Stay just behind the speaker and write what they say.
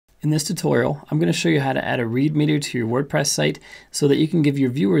In this tutorial, I'm going to show you how to add a read meter to your WordPress site so that you can give your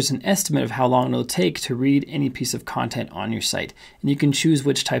viewers an estimate of how long it'll take to read any piece of content on your site. And you can choose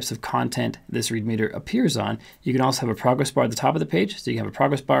which types of content this read meter appears on. You can also have a progress bar at the top of the page, so you can have a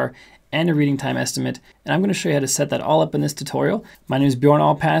progress bar and a reading time estimate. And I'm going to show you how to set that all up in this tutorial. My name is Bjorn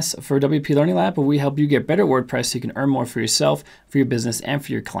Allpass for WP Learning Lab, where we help you get better at WordPress so you can earn more for yourself, for your business, and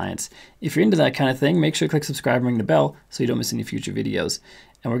for your clients. If you're into that kind of thing, make sure to click subscribe and ring the bell so you don't miss any future videos.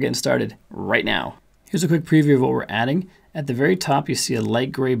 And we're getting started right now. Here's a quick preview of what we're adding. At the very top, you see a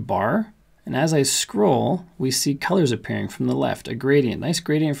light gray bar. And as I scroll, we see colors appearing from the left, a gradient, nice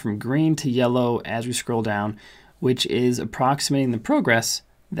gradient from green to yellow as we scroll down, which is approximating the progress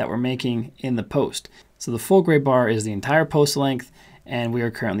that we're making in the post. So the full gray bar is the entire post length, and we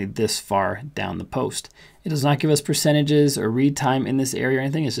are currently this far down the post. It does not give us percentages or read time in this area or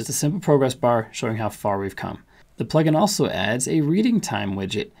anything. It's just a simple progress bar showing how far we've come. The plugin also adds a reading time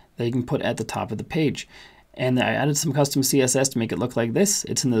widget that you can put at the top of the page. And I added some custom CSS to make it look like this.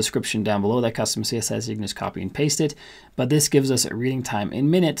 It's in the description down below, that custom CSS. You can just copy and paste it. But this gives us a reading time in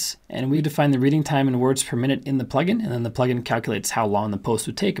minutes. And we define the reading time in words per minute in the plugin. And then the plugin calculates how long the post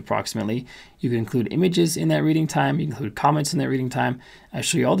would take approximately. You can include images in that reading time. You can include comments in that reading time. I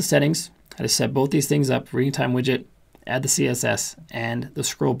show you all the settings, how to set both these things up, reading time widget, add the CSS, and the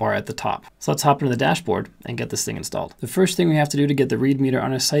scroll bar at the top. So let's hop into the dashboard and get this thing installed. The first thing we have to do to get the read meter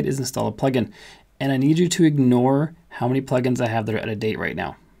on our site is install a plugin. And I need you to ignore how many plugins I have that are out of date right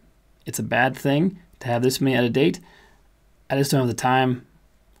now. It's a bad thing to have this many out of date. I just don't have the time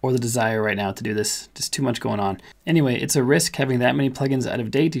or the desire right now to do this. Just too much going on. Anyway, it's a risk having that many plugins out of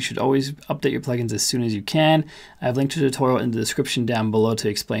date. You should always update your plugins as soon as you can. I've linked to a tutorial in the description down below to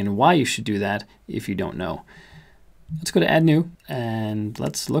explain why you should do that if you don't know. Let's go to add new and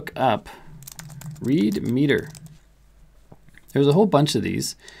let's look up read meter. There's a whole bunch of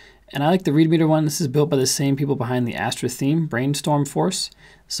these. And I like the read meter one. This is built by the same people behind the Astra theme, Brainstorm Force.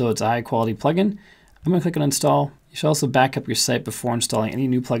 So it's a high quality plugin. I'm gonna click on install. You should also back up your site before installing any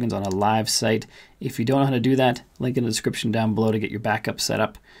new plugins on a live site. If you don't know how to do that, link in the description down below to get your backup set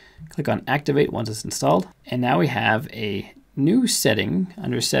up. Click on activate once it's installed. And now we have a new setting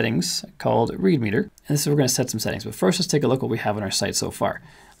under settings called read meter. And this is where we're gonna set some settings. But first, let's take a look at what we have on our site so far.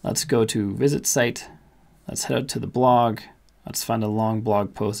 Let's go to visit site. Let's head out to the blog. Let's find a long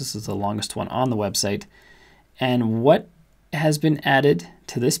blog post. This is the longest one on the website. And what has been added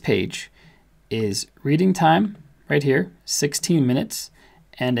to this page is reading time right here, 16 minutes,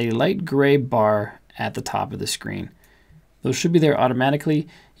 and a light gray bar at the top of the screen. Those should be there automatically.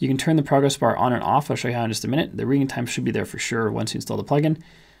 You can turn the progress bar on and off. I'll show you how in just a minute. The reading time should be there for sure once you install the plugin.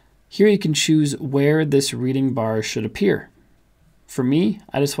 Here you can choose where this reading bar should appear. For me,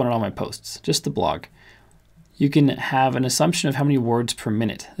 I just want it on my posts, just the blog. You can have an assumption of how many words per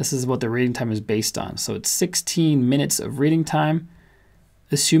minute. This is what the reading time is based on. So it's 16 minutes of reading time,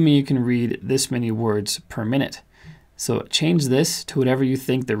 assuming you can read this many words per minute. So change this to whatever you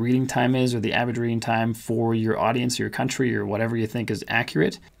think the reading time is, or the average reading time for your audience or your country or whatever you think is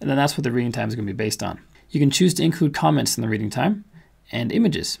accurate. And then that's what the reading time is going to be based on. You can choose to include comments in the reading time and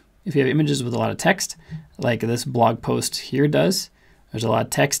images. If you have images with a lot of text, like this blog post here does, there's a lot of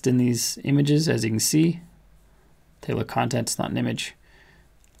text in these images, as you can see. Table of contents, not an image.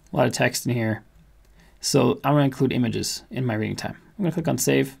 A lot of text in here. So I'm going to include images in my reading time. I'm going to click on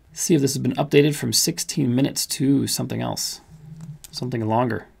save. See if this has been updated from 16 minutes to something else, something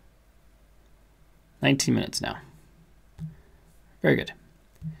longer. 19 minutes now. Very good.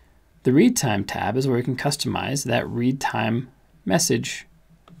 The read time tab is where we can customize that read time message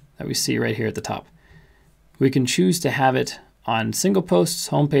that we see right here at the top. We can choose to have it on single posts,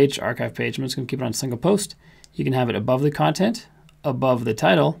 homepage, archive page. I'm just going to keep it on single post. You can have it above the content, above the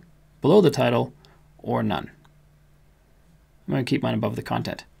title, below the title, or none. I'm going to keep mine above the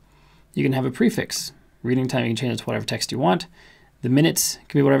content. You can have a prefix. Reading time, you can change it to whatever text you want. The minutes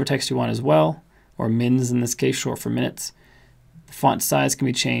can be whatever text you want as well, or mins in this case, short for minutes. The font size can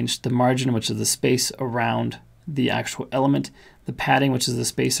be changed. The margin, which is the space around the actual element. The padding, which is the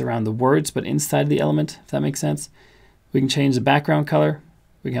space around the words, but inside the element, if that makes sense. We can change the background color.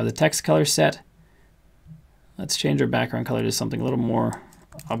 We can have the text color set. Let's change our background color to something a little more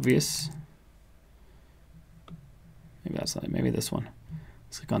obvious. Maybe that's not it. Maybe this one.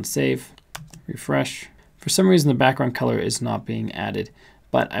 Let's click on save, refresh. For some reason, the background color is not being added,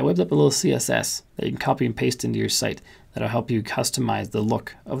 but I whipped up a little CSS that you can copy and paste into your site that'll help you customize the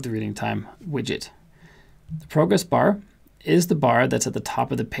look of the reading time widget. The progress bar is the bar that's at the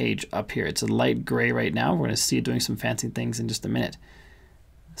top of the page up here. It's a light gray right now. We're going to see it doing some fancy things in just a minute.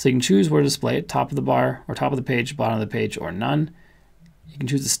 So you can choose where to display it, top of the bar or top of the page, bottom of the page, or none. You can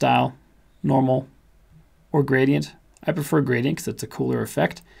choose the style, normal, or gradient. I prefer gradient because it's a cooler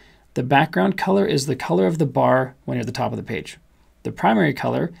effect. The background color is the color of the bar when you're at the top of the page. The primary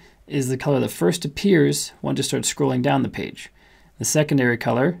color is the color that first appears once you start scrolling down the page. The secondary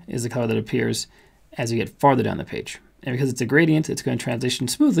color is the color that appears as you get farther down the page. And because it's a gradient, it's going to transition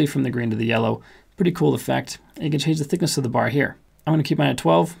smoothly from the green to the yellow. Pretty cool effect. And you can change the thickness of the bar here. I'm going to keep mine at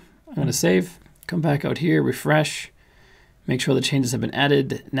 12. I'm going to save, come back out here, refresh, make sure the changes have been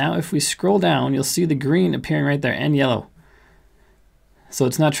added. Now if we scroll down, you'll see the green appearing right there and yellow. So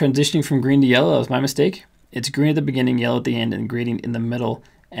it's not transitioning from green to yellow. That was my mistake. It's green at the beginning, yellow at the end, and gradient in the middle.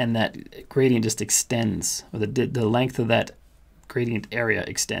 And that gradient just extends, or the length of that gradient area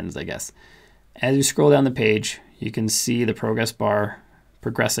extends, I guess. As you scroll down the page, you can see the progress bar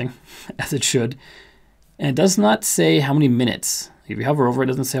progressing, as it should. And it does not say how many minutes. If you hover over it,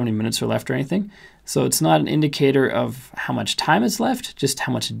 it doesn't say how many minutes are left or anything. So it's not an indicator of how much time is left, just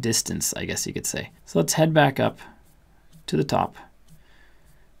how much distance, I guess you could say. So let's head back up to the top.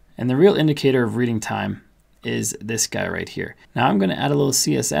 And the real indicator of reading time is this guy right here. Now I'm going to add a little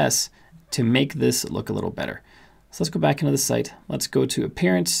CSS to make this look a little better. So let's go back into the site. Let's go to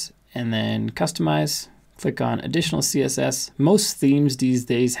Appearance and then Customize. Click on Additional CSS. Most themes these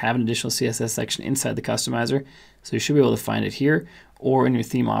days have an additional CSS section inside the customizer, so you should be able to find it here or in your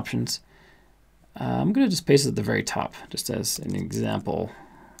theme options. I'm going to just paste it at the very top, just as an example.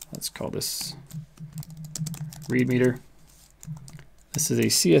 Let's call this read meter. This is a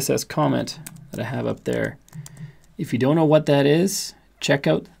CSS comment that I have up there. If you don't know what that is, check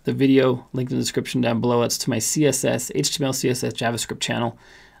out the video linked in the description down below. It's to my CSS, HTML, CSS, JavaScript channel,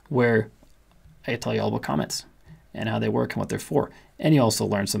 where I tell you all about comments and how they work and what they're for. And you also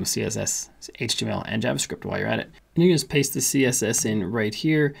learn some CSS, HTML, and JavaScript while you're at it. And you can just paste the CSS in right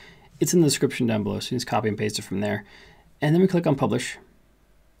here. It's in the description down below, so you can just copy and paste it from there. And then we click on Publish.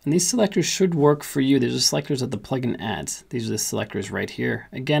 And these selectors should work for you. There's the selectors that the plugin adds. These are the selectors right here.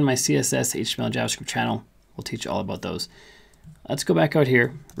 Again, my CSS, HTML, JavaScript channel will teach you all about those. Let's go back out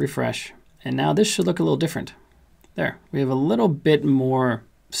here, refresh. And now this should look a little different. There, we have a little bit more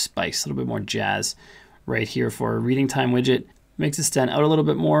spice, a little bit more jazz right here for a reading time widget. Makes it stand out a little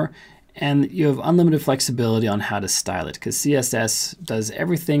bit more. And you have unlimited flexibility on how to style it, because CSS does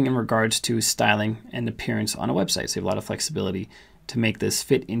everything in regards to styling and appearance on a website. So you have a lot of flexibility to make this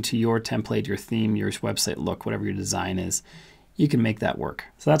fit into your template, your theme, your website look, whatever your design is. You can make that work.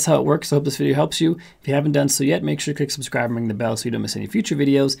 So that's how it works. I hope this video helps you. If you haven't done so yet, make sure to click subscribe and ring the bell so you don't miss any future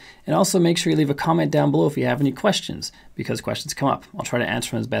videos. And also make sure you leave a comment down below if you have any questions, because questions come up. I'll try to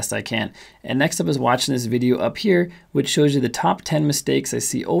answer them as best I can. And next up is watching this video up here, which shows you the top 10 mistakes I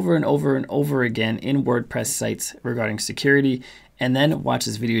see over and over and over again in WordPress sites regarding security. And then watch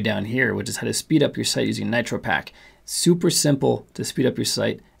this video down here, which is how to speed up your site using NitroPack. Super simple to speed up your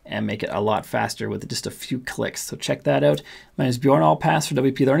site and make it a lot faster with just a few clicks. So check that out. My name is Bjorn Allpass for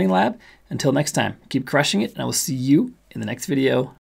WP Learning Lab. Until next time, keep crushing it, and I will see you in the next video.